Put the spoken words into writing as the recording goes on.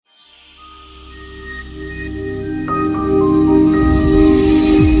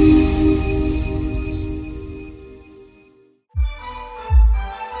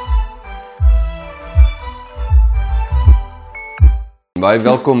baie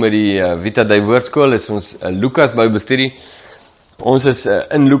welkom by die Vita Dei Woordskool. Is ons Lukas Bybelstudie. Ons is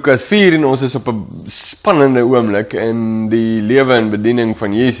in Lukas 4 en ons is op 'n spannende oomblik in die lewe en bediening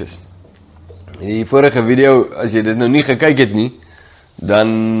van Jesus. Die vorige video, as jy dit nou nie gekyk het nie,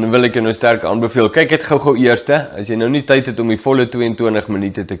 dan wil ek jou nou sterk aanbeveel. Kyk dit gou eerste. As jy nou nie tyd het om die volle 22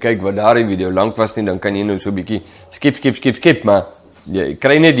 minute te kyk wat daardie video lank was nie, dan kan jy nou so 'n bietjie skip, maar jy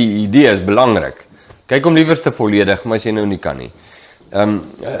kry net die idee, is belangrik. Kyk hom liewerste volledig, maar as jy nou nie kan nie.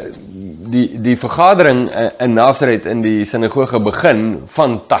 Die vergadering in Nazareth in die sinagoge begin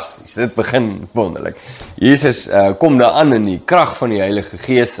fantasties. Dit begin wonderlik. Jesus kom daar aan in die krag van die Heilige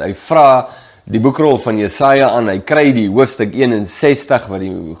Gees. Hy vra die boekrol van Jesaja aan. Hy kry die hoofstuk 61 wat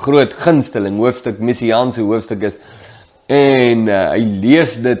die groot gunsteling hoofstuk, messiaanse hoofstuk is. En hy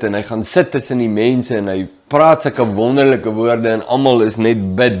lees dit en hy gaan sit tussen die mense en hy praat sulke wonderlike woorde en almal is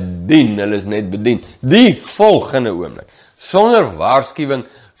net bedien. Hulle is net bedien. Die volgende oomblik, sonder waarskuwing,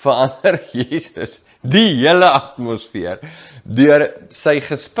 verander Jesus die hele atmosfeer deur sy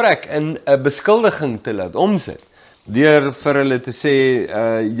gesprek in 'n beskuldiging te laat omsit. Deur vir hulle te sê,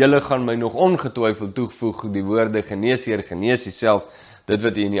 julle gaan my nog ongetwyfeld toevoeg die woorde genees Heer, genees Jouself, dit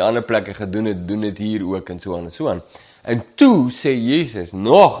wat jy in die ander plekke gedoen het, doen dit hier ook en so aan en so aan. En toe sê Jesus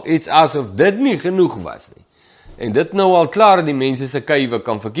nog iets asof dit nie genoeg was nie. En dit nou al klaar die mense se kuiwe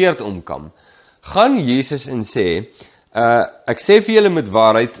kan verkeerd omkam. Gaan Jesus en sê, ek sê vir julle met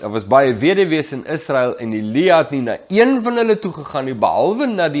waarheid, daar was baie weduwees in Israel en Elia het nie na een van hulle toegegaan nie, behalwe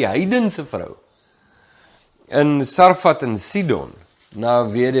na die heidense vrou in Sarfat en Sidon, na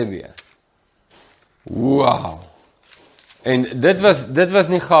weduwee. Wow! En dit was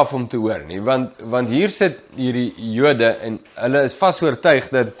nie gaaf om te hoor nie, want hier sit hierdie Jode en hulle is vas oortuig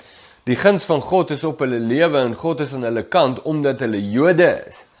dat die guns van God is op hulle lewe en God is aan hulle kant omdat hulle Jode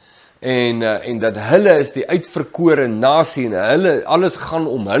is. En dat hulle is die uitverkore nasie en hulle, alles gaan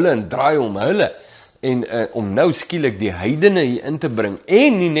om hulle en draai om hulle. En om nou skielik die heidene hier in te bring,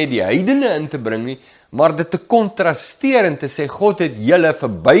 en nie net die heidene in te bring nie, maar dit te kontrasteer en te sê, God het julle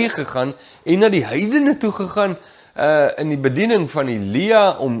verbygegaan en na die heidene toe gegaan in die bediening van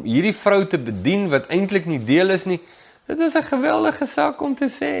Elia, om hierdie vrou te bedien, wat eintlik nie deel is nie. Dit was 'n geweldige saak om te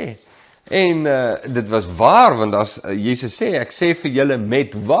sê. En dit was waar, want as Jesus sê, ek sê vir julle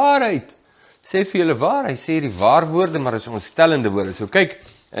met waarheid, sê vir julle waar, hy sê die waarwoorde, maar is ontstellende woorde. So kyk,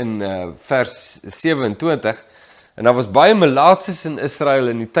 in vers 27, en daar was baie melaatses in Israel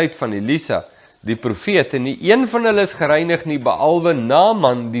in die tyd van Elisa, die profeet, en nie een van hulle is gereinig nie, behalwe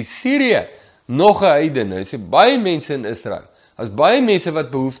Naaman, die Syrië, nog 'n heidene. Hy sê, baie mense in Israel, as baie mense wat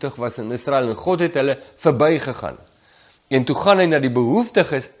behoeftig was in Israel, en God het hulle verbygegaan. En toe gaan hy na die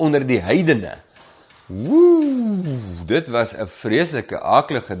behoeftiges onder die heidene. Woe, dit was 'n vreeslike,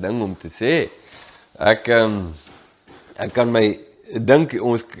 aaklige ding om te sê. Ek kan my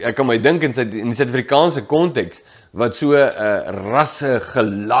dink in die Suid-Afrikaanse konteks, wat so rasse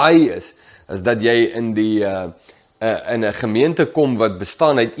gelaai is, as dat jy in in 'n gemeente kom wat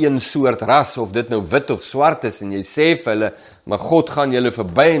bestaan uit een soort ras, of dit nou wit of swart is, en jy sê vir hulle, maar God gaan julle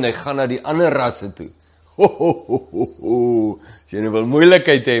verby en hy gaan na die ander rasse toe. As jy nou wil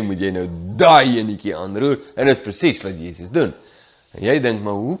moeilikheid hê, moet jy nou daai enetjie aanroer, en dit is presies wat Jesus doen. En jy dink,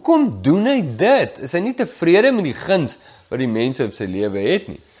 maar hoekom doen hy dit? Is hy nie tevrede met die guns wat die mense op sy lewe het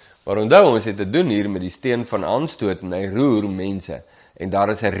nie? Maar onthou, ons het te doen hier met die steen van aanstoot, en hy roer mense. En daar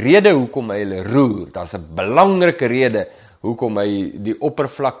is 'n rede hoekom hy hulle roer. Daar's 'n belangrike rede hoekom hy die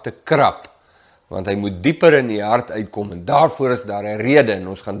oppervlakte krap. Want hy moet dieper in die hart uitkom, en daarvoor is daar 'n rede, en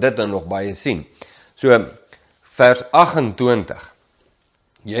ons gaan dit dan nog baie sien. So, vers 28.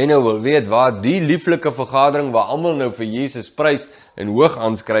 Jy nou wil weet waar die lieflike vergadering, waar almal nou vir Jesus prys en hoog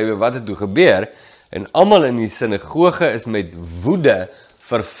aanskrywe, wat het toe gebeur, en almal in die sinagoge is met woede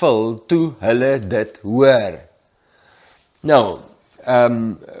vervul toe hulle dit hoor. Nou,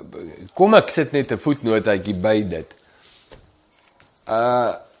 kom ek sit net 'n voetnootjie by dit.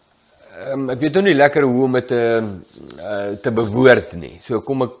 Ek weet nou nie lekker hoe om dit te bewoord nie. So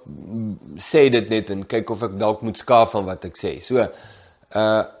kom ek sê dit net en kyk of ek dalk moet skaaf van wat ek sê. So,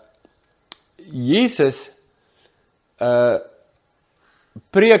 Jesus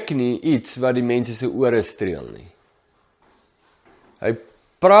preek nie iets wat die mense se ore streel nie. Hy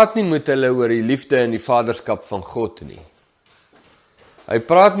praat nie met hulle oor die liefde en die vaderskap van God nie. Hy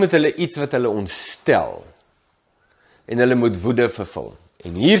praat met hulle iets wat hulle ontstel, en hulle moet woede vervul.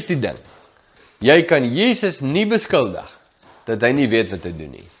 En hier's die ding, jy kan Jesus nie beskuldig, dat hy nie weet wat hy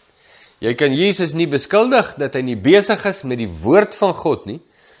doen nie. Jy kan Jesus nie beskuldig, dat hy nie besig is met die woord van God nie.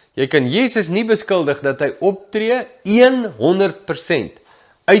 Jy kan Jesus nie beskuldig, dat hy optree 100%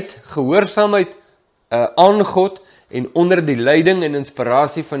 uit gehoorsaamheid aan God, en onder die leiding en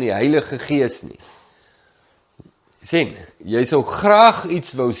inspirasie van die Heilige Gees nie. Sien, jy sou graag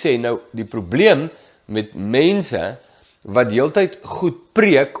iets wou sê, nou die probleem met mense wat heeltyd goed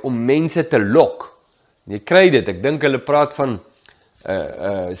preek om mense te lok. Jy kry dit, ek dink hulle praat van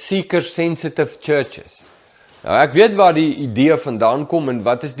seeker-sensitive churches. Nou ek weet waar die idee vandaan kom en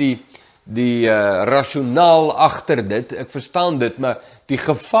wat is die rasionaal agter dit, ek verstaan dit, maar die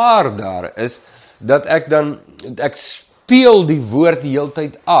gevaar daar is, dat ek speel die woord die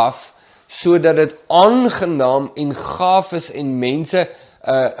heeltyd af, sodat dit aangenaam en gaaf is en mense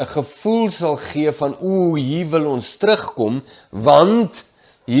 'n gevoel sal gee van, hier wil ons terugkom, want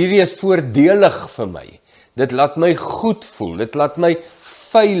hierdie is voordelig vir my. Dit laat my goed voel, dit laat my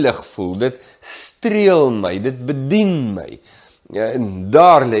veilig voel, dit streel my, dit bedien my. Ja, en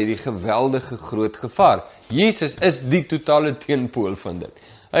daar lê die geweldige groot gevaar. Jesus is die totale teenpool van dit.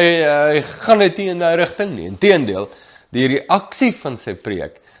 Hy gaan dit nie in daai rigting nie. Inteendeel, die reaksie van sy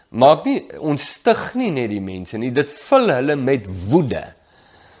preek maak nie, ontstig nie net die mense nie, dit vul hulle met woede.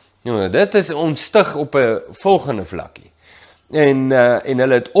 Ja, dit is ontstig op 'n volgende vlakkie. En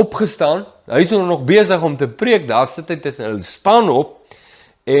hulle het opgestaan, hy is nog besig om te preek, daar sit hy tussen hulle, staan op,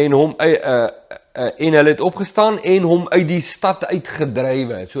 en hulle het opgestaan en hom uit die stad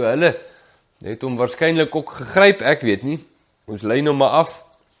uitgedrywe. So hulle het hom waarskynlik ook gegryp, ek weet nie, ons lyn hom maar af,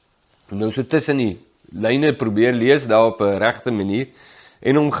 en nou so tussen die lyne probeer lees, daar op 'n regte manier,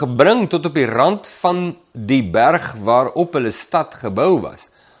 en hom gebring tot op die rand van die berg waarop hulle stad gebou was,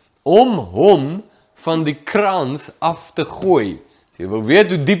 om hom van die krans af te gooi. So, jy wil weet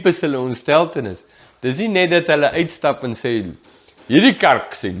hoe diep is hulle ontsteltenis. Dis nie net dat hulle uitstap en sê, hierdie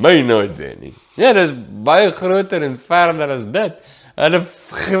kerk sien my nooit weer nie. Ja, dis baie groter en verder as dit. Hulle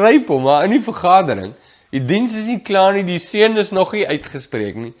gryp hom, maar in die vergadering, die diens is nie klaar nie, die seën is nog nie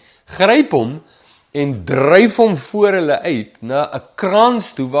uitgespreek nie, gryp hom en dryf hom voor hulle uit na 'n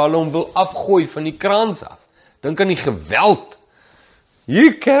krans toe waar hulle hom wil afgooi van die krans af. Dink aan die geweld.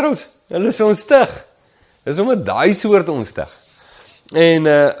 Hierdie kerels, hulle is ontstig. Dis om 'n daai soort ontstig. En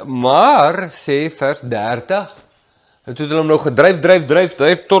maar sê vers 30, en toe het hulle hom nou gedryf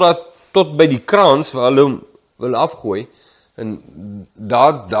tot by die krans waar hulle hom wil afgooi, en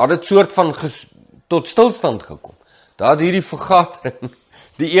daar het soort van tot stilstand gekom. Daar het hierdie vergadering,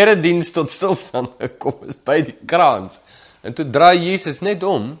 die erediens tot stilstand gekom is by die krans. En toe draai Jesus net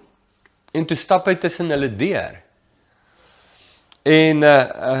om, en toe stap hy tussen hulle deur. En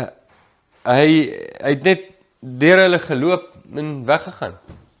hy het net deur hulle geloop en weggegaan.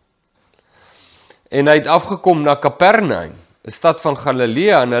 En hy het afgekom na Kapernaum, 'n stad van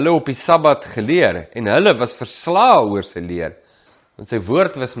Galilea, en hulle op die Sabbat geleer, en hulle was verslae oor sy leer, want sy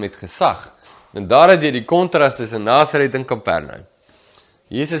woord was met gesag. En daar het jy die kontras tussen Nasaret en Kapernaum.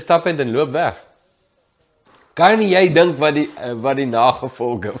 Jesus stap en loop weg. Kan jy dink wat die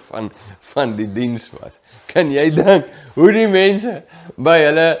nagevolge van die diens was? Kan jy dink hoe die mense by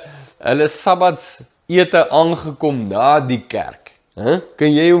hulle Sabbats ete aangekom na die kerk?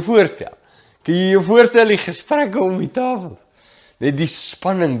 Kan jy jou voorstel? Kan jy jou voorstel die gesprekke om die tafel? Net die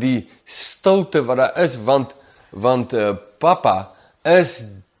spanning, die stilte wat daar is, want papa is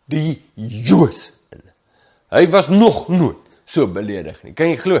die Joos. Hy was nog nooit so beledig nie. Kan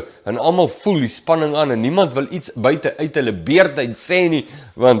jy glo? En almal voel die spanning aan en niemand wil iets buite uit hulle beerd uit sê nie,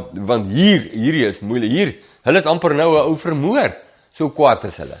 want hierdie is moeilik. Hulle het amper nou 'n ou vermoor. So kwaad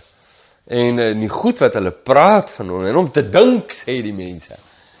is hulle. En die goed wat hulle praat van hom en om te dink, sê die mense.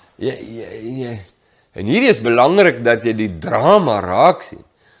 En hierdie is belangrik dat jy die drama raak sien.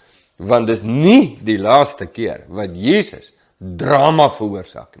 Want dis nie die laaste keer wat Jesus drama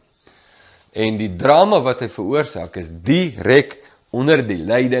veroorsaak nie. En die drama wat hy veroorsaak is direk onder die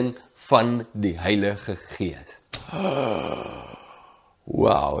leiding van die Heilige Gees.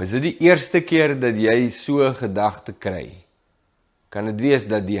 Wow, is dit die eerste keer dat jy so 'n gedagte kry? Kan dit wees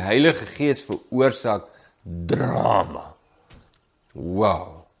dat die Heilige Gees veroorsaak drama?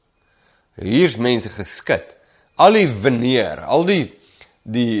 Wow. Hier's mense geskit. Al die veneer, al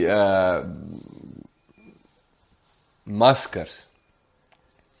die maskers.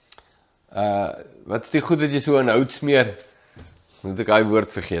 Wat is die goed wat jy so in hout smeer? Moet ek daai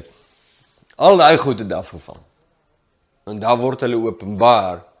woord vergeet. Al daai goed het afgeval. En daar word hulle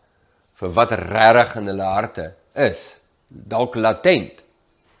openbaar vir wat regtig in hulle harte is. Dalk latent,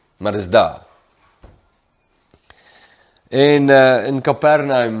 maar is daar. En in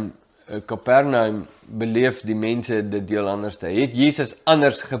Kapernaum beleef die mense dit heel anders. Het Jesus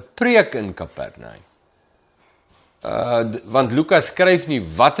anders gepreek in Kapernaum? Want Lukas skryf nie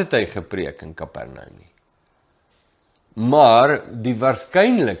wat het hy gepreek in Kapernaum nie. Maar die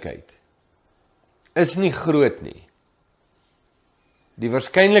waarskynlikheid is nie groot nie die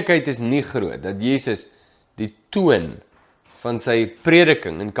waarskynlikheid is nie groot dat Jesus die toon van sy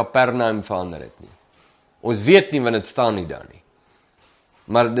prediking in Kapernaum verander het nie. Ons weet nie want dit staan nie daar nie.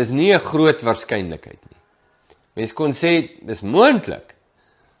 Maar dis nie 'n groot waarskynlikheid nie. Mens kon sê, dis moontlik,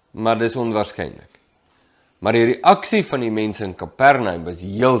 maar dis onwaarskynlik. Maar die reaksie van die mense in Kapernaum was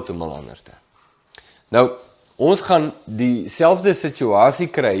heeltemal anders. Nou, ons gaan dieselfde situasie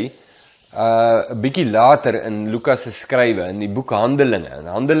kry 'n bietjie later in Lukas se skrywe, in die boek Handelinge. In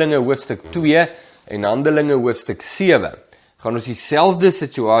Handelinge hoofstuk 2 en Handelinge hoofstuk 7 gaan ons dieselfde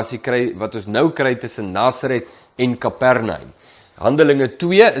situasie kry wat ons nou kry tussen Nasaret en Kapernaum. Handelinge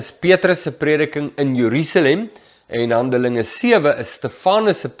 2 is Petrus se prediking in Jerusalem en Handelinge 7 is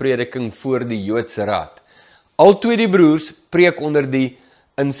Stefanus se prediking voor die Joodse Raad. Albei die broers preek onder die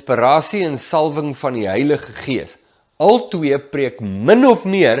inspirasie en salwing van die Heilige Gees. Albei preek min of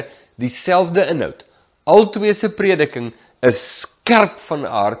meer dieselfde inhoud. Albei se prediking is skerp van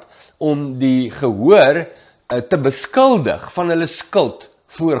aard om die gehoor te beskuldig van hulle skuld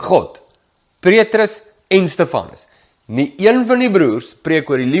voor God. Petrus en Stefanus. Nie een van die broers preek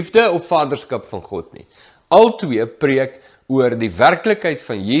oor die liefde of vaderskap van God nie. Albei preek oor die werklikheid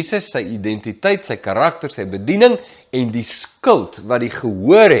van Jesus, sy identiteit, sy karakter, sy bediening en die skuld wat die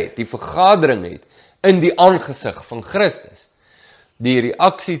gehoor het, die vergadering het in die aangesig van Christus. Die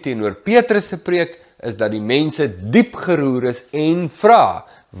reaksie teenoor Petrus se preek is dat die mense diep geroer is en vra,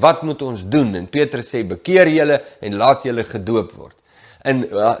 wat moet ons doen? En Petrus sê, bekeer julle en laat julle gedoop word. En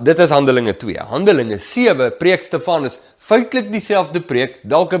dit is Handelinge 2. Handelinge 7 preek Stefanus feitelik dieselfde preek,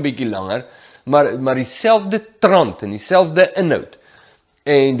 dalk 'n bietjie langer, maar dieselfde trant en dieselfde inhoud.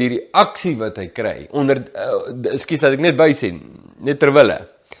 En die reaksie wat hy kry, ekskuus dat ek net bysê, net terwille.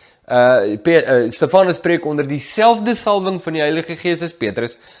 Stefanus preek onder dieselfde salwing van die Heilige Gees as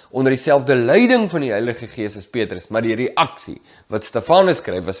Petrus, onder dieselfde leiding van die Heilige Gees as Petrus, maar die reaksie wat Stefanus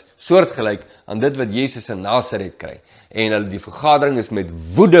kry was soortgelyk aan dit wat Jesus in Nasaret kry. En die vergadering is met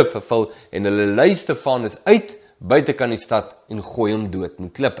woede vervul en hulle lei Stefanus uit buitekant die stad en gooi hom dood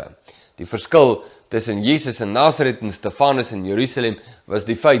met klippe. Die verskil tussen Jesus in Nasaret en Stefanus in Jerusalem was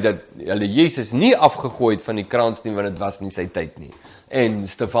die feit dat hulle Jesus nie afgegooi het van die krans nie, want dit was nie sy tyd nie. En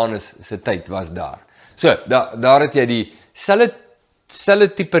Stefanus se tyd was daar. So, daar het jy die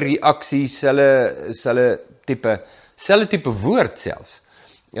selfe tipe reaksie, selfe tipe woord selfs.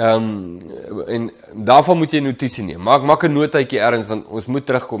 En daarvan moet jy notisie neem. Maak 'n notaatjie ergens, want ons moet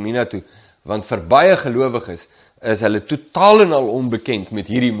terugkom hiernatoe, want vir baie gelowiges is hulle totaal en al onbekend met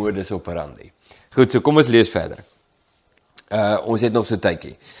hierdie modus operandi. Goed, so kom ons lees verder. Ons het nog so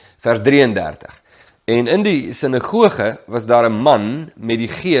tydjie. Vers 33. En in die sinagoge was daar 'n man met die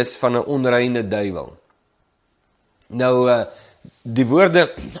gees van 'n onreine duiwel. Nou, die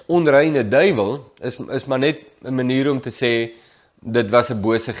woorde onreine duiwel is maar net 'n manier om te sê, dit was 'n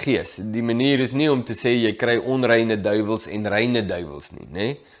bose gees. Die manier is nie om te sê, jy kry onreine duiwels en reine duiwels nie,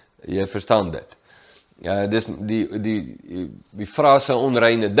 né? Jy verstaan dit. Dis die frase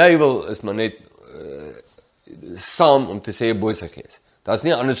onreine duiwel is maar net saam om te sê 'n bose gees. Daar's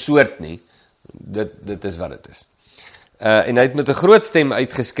nie 'n ander soort nie. Dit is wat dit is. En hy het met 'n groot stem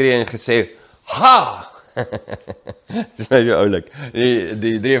uitgeskree en gesê, ha! Dis nou so oulik.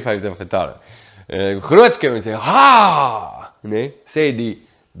 Die 53 vertaling. Groot stem en sê, ha! Nee, sê die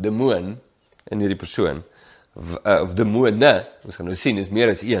demoon in hierdie persoon, of demone, ons gaan nou sien, is meer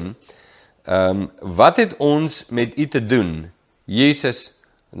as een. Wat het ons met u te doen, Jesus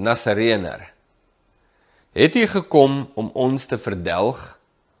Nasareëner? Het u gekom om ons te verdelg?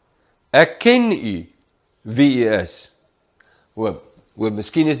 Ek ken u, wie u is.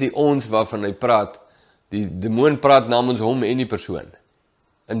 Miskien is die ons waarvan hy praat, die demoon praat namens hom en die persoon,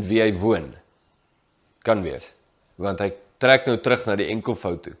 in wie hy woon. Kan wees, want hy trek nou terug na die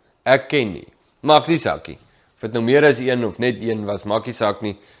enkelvoud toe. Ek ken nie, maak nie saak nie. Of het nou meer as een of net een was, maak nie saak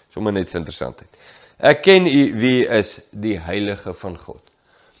nie, sommer net vir interessantheid. Ek ken u, wie is die Heilige van God.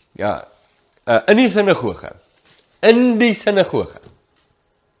 Ja, in die sinagoge,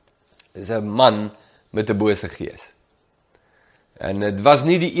 is 'n man met 'n bose gees. En dit was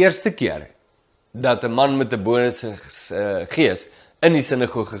nie die eerste keer dat 'n man met 'n bose gees in die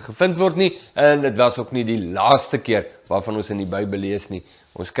sinagoge gevind word nie, en dit was ook nie die laaste keer waarvan ons in die Bybel lees nie.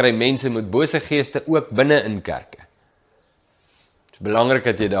 Ons kry mense met bose geeste ook binne in kerke. Dit is belangrik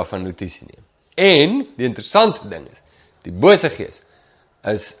dat jy daarvan notisie neem. En die interessante ding is, die bose gees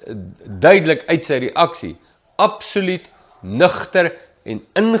is duidelik uit sy reaksie absoluut nugter en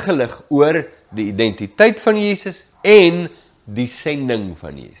ingelig oor die identiteit van Jesus en die sending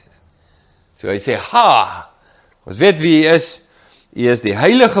van Jesus. So hy sê, ha, ons weet wie hy is die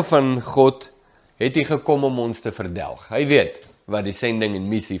Heilige van God, het hy gekom om ons te verdelg. Hy weet wat die sending en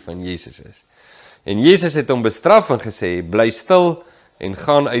missie van Jesus is. En Jesus het hom bestraf en gesê, bly stil en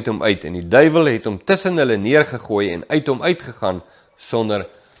gaan uit hom uit. En die duiwel het hom tussen hulle neergegooi en uit hom uitgegaan, sonder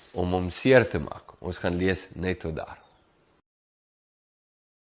om hom seer te maak. Ons gaan lees net tot daar.